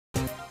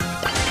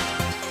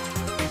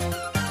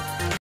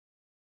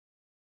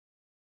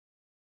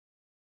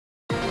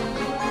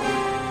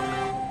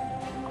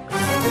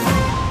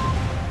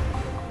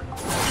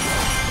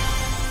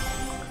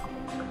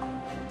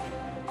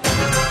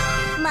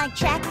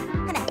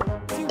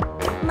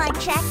Mic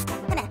check.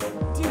 하나,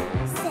 둘,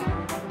 셋.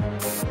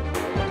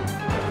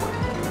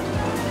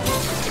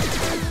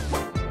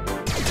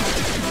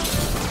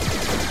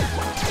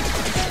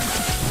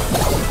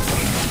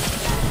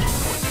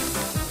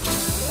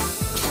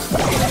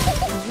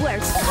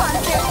 Worst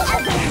concert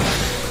ever.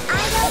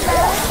 I don't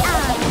love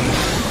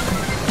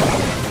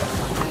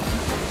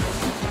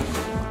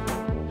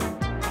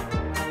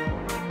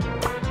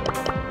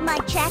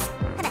Mic check.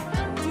 하나,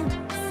 둘,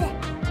 셋.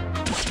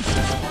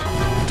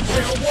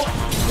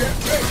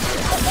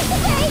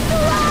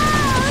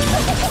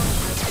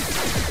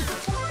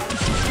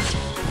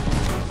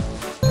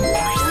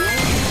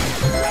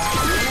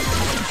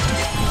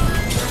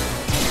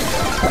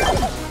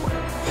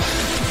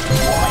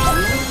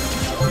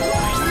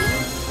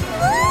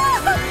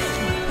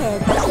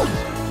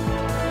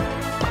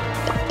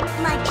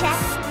 Mic check.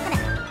 하나,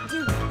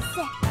 둘,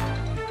 셋.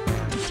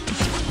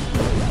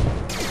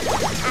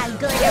 I'm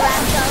glitter,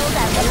 I'm gold,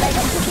 I'm the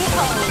legend to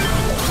behold.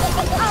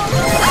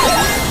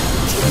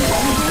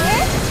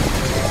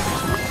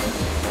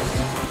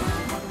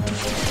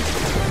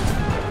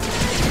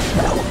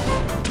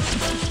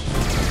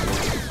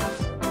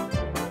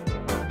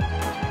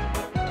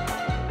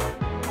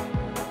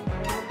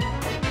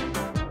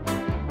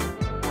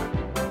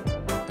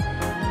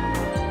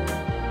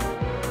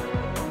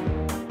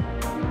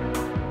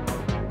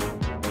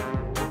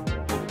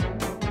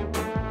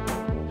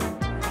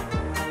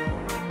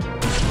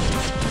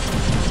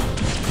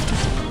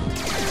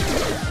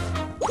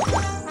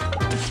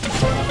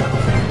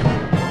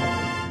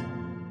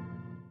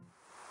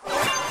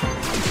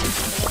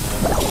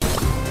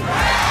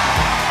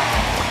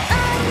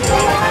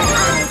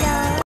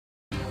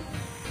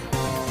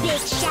 Big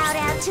shout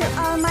out to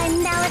all my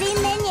melody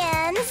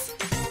minions!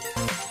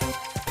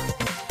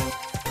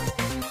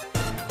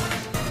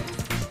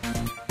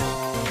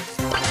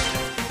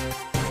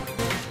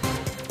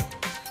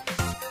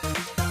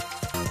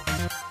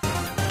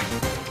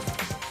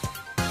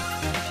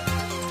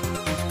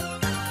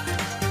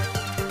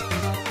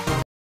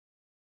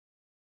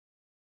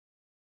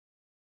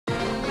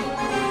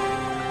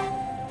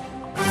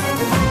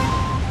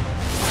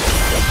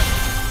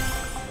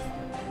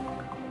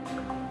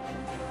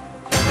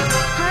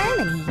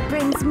 Harmony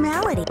brings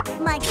melody.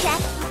 Mic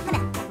check. 하나,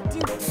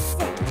 둘, 셋.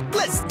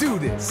 Let's do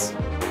this!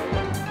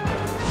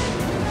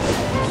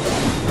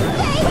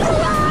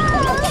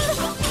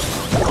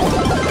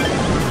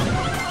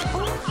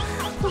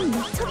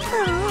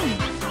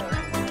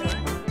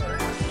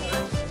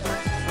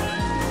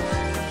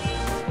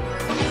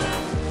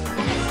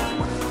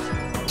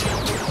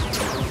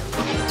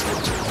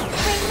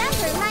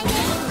 Remember my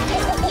name.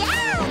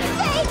 Yeah,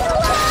 fake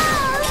love.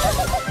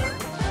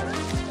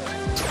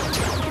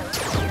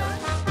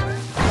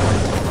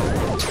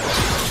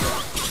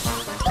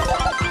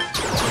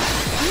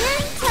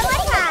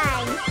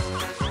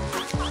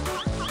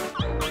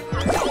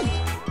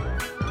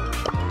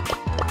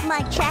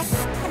 Mic check.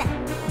 하나,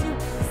 둘,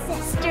 셋.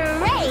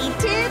 Straight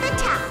to the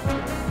top.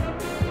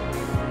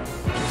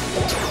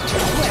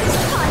 Where's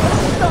Connor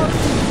going to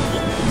be?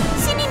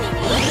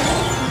 Sini-nini.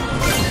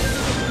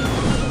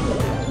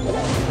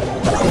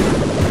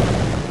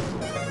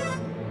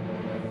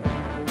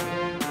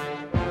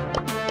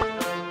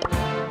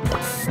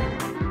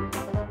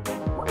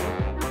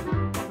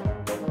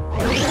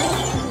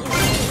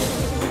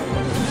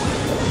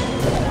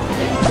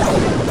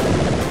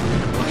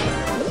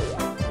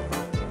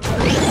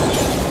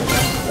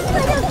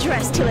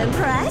 Dressed to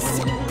impress.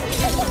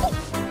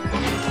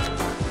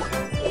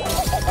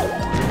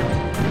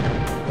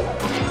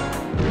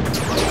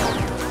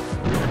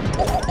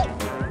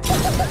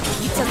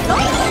 It's a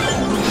goal.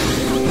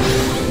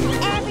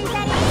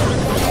 Everybody.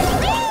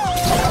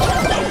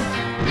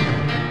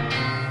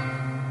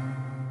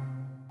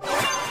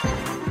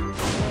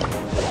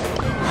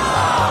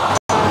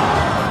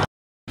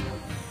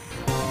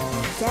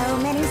 So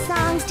many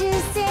songs to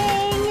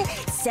sing,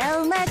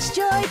 so much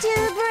joy to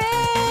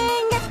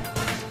bring.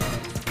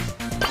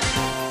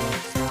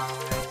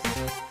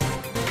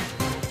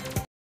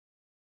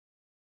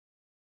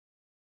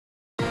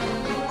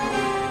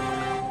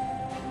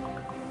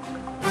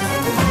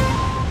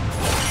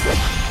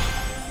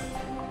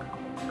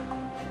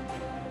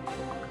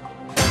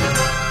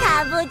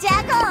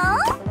 가보자고.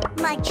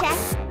 Mic check.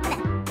 하나,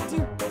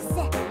 둘,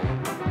 셋.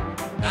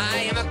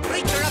 I am a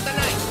creature of the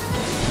night.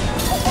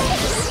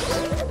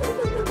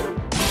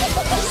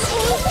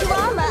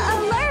 Drama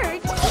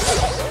alert.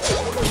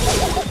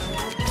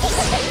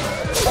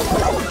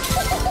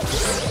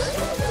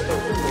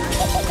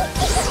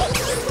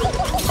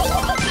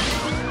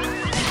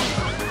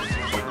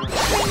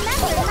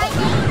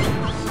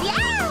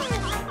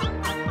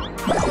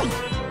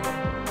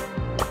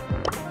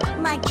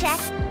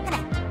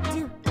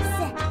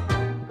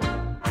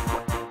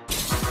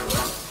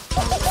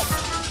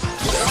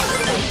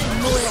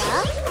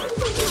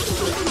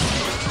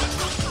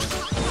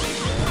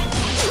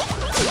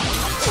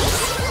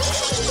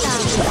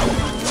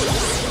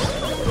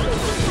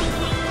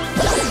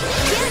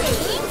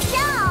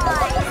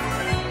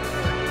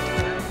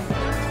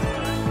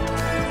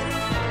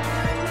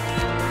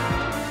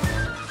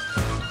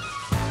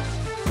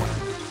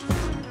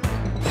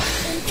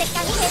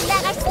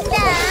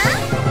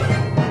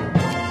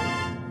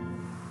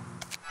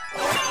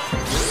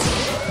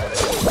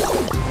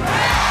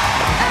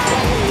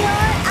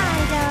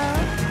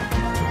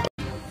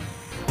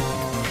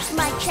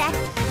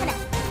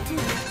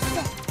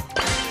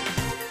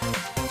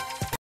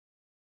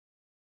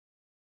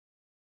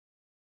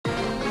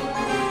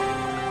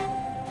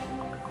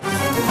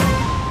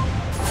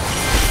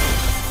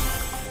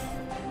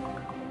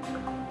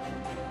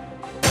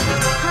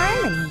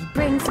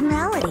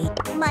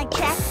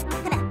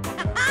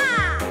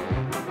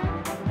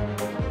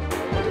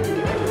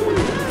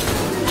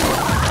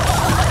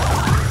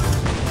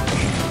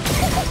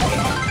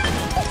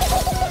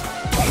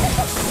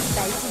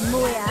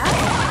 뭐야?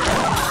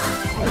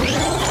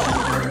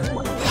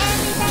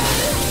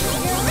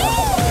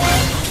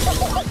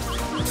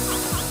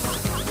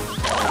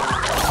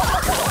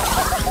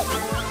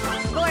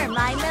 For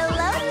my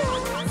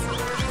melodians.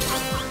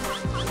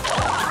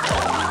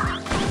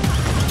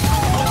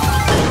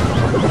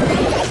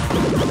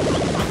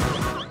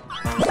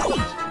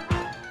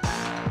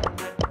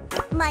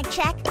 Mic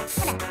check.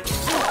 하나, 둘,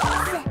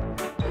 셋.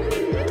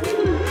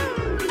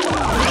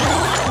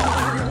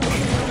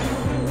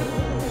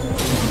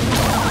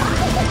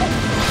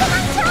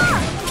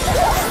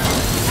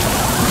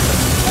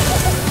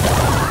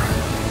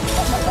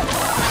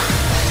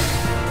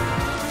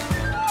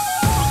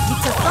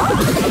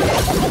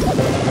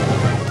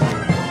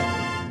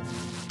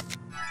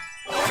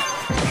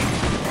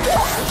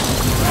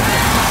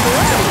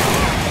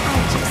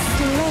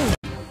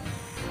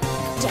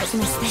 Don't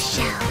miss the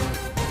show.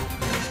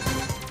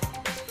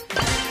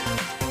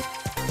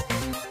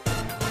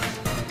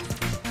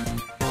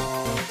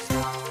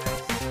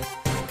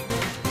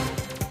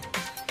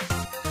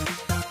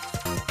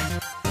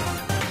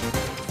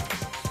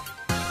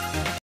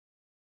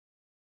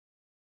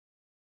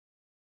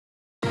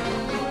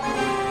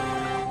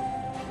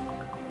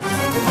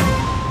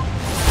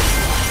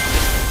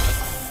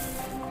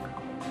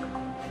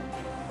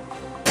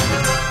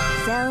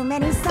 So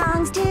many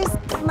songs to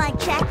mic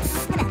check.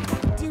 하나,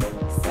 둘,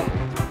 셋.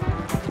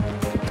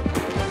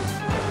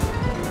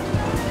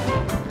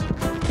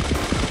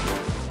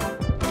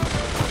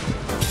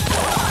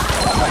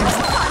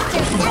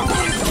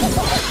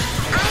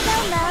 I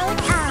know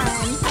mode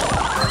on.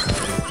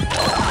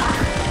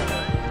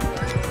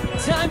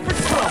 Time for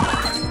trouble.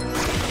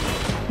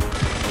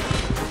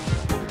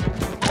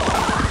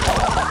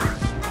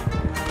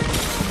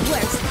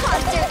 Worst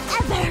concert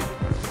ever.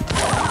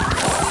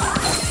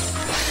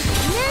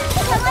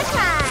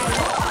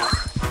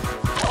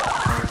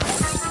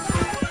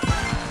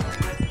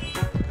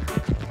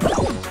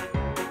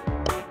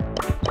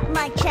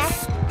 Mic check.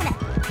 하나,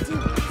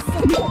 둘,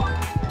 셋.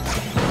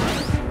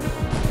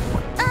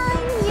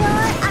 I'm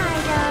your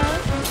idol.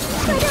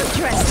 I don't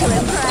dress to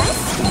impress.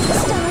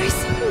 Stars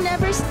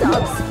never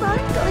stop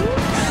sparkling.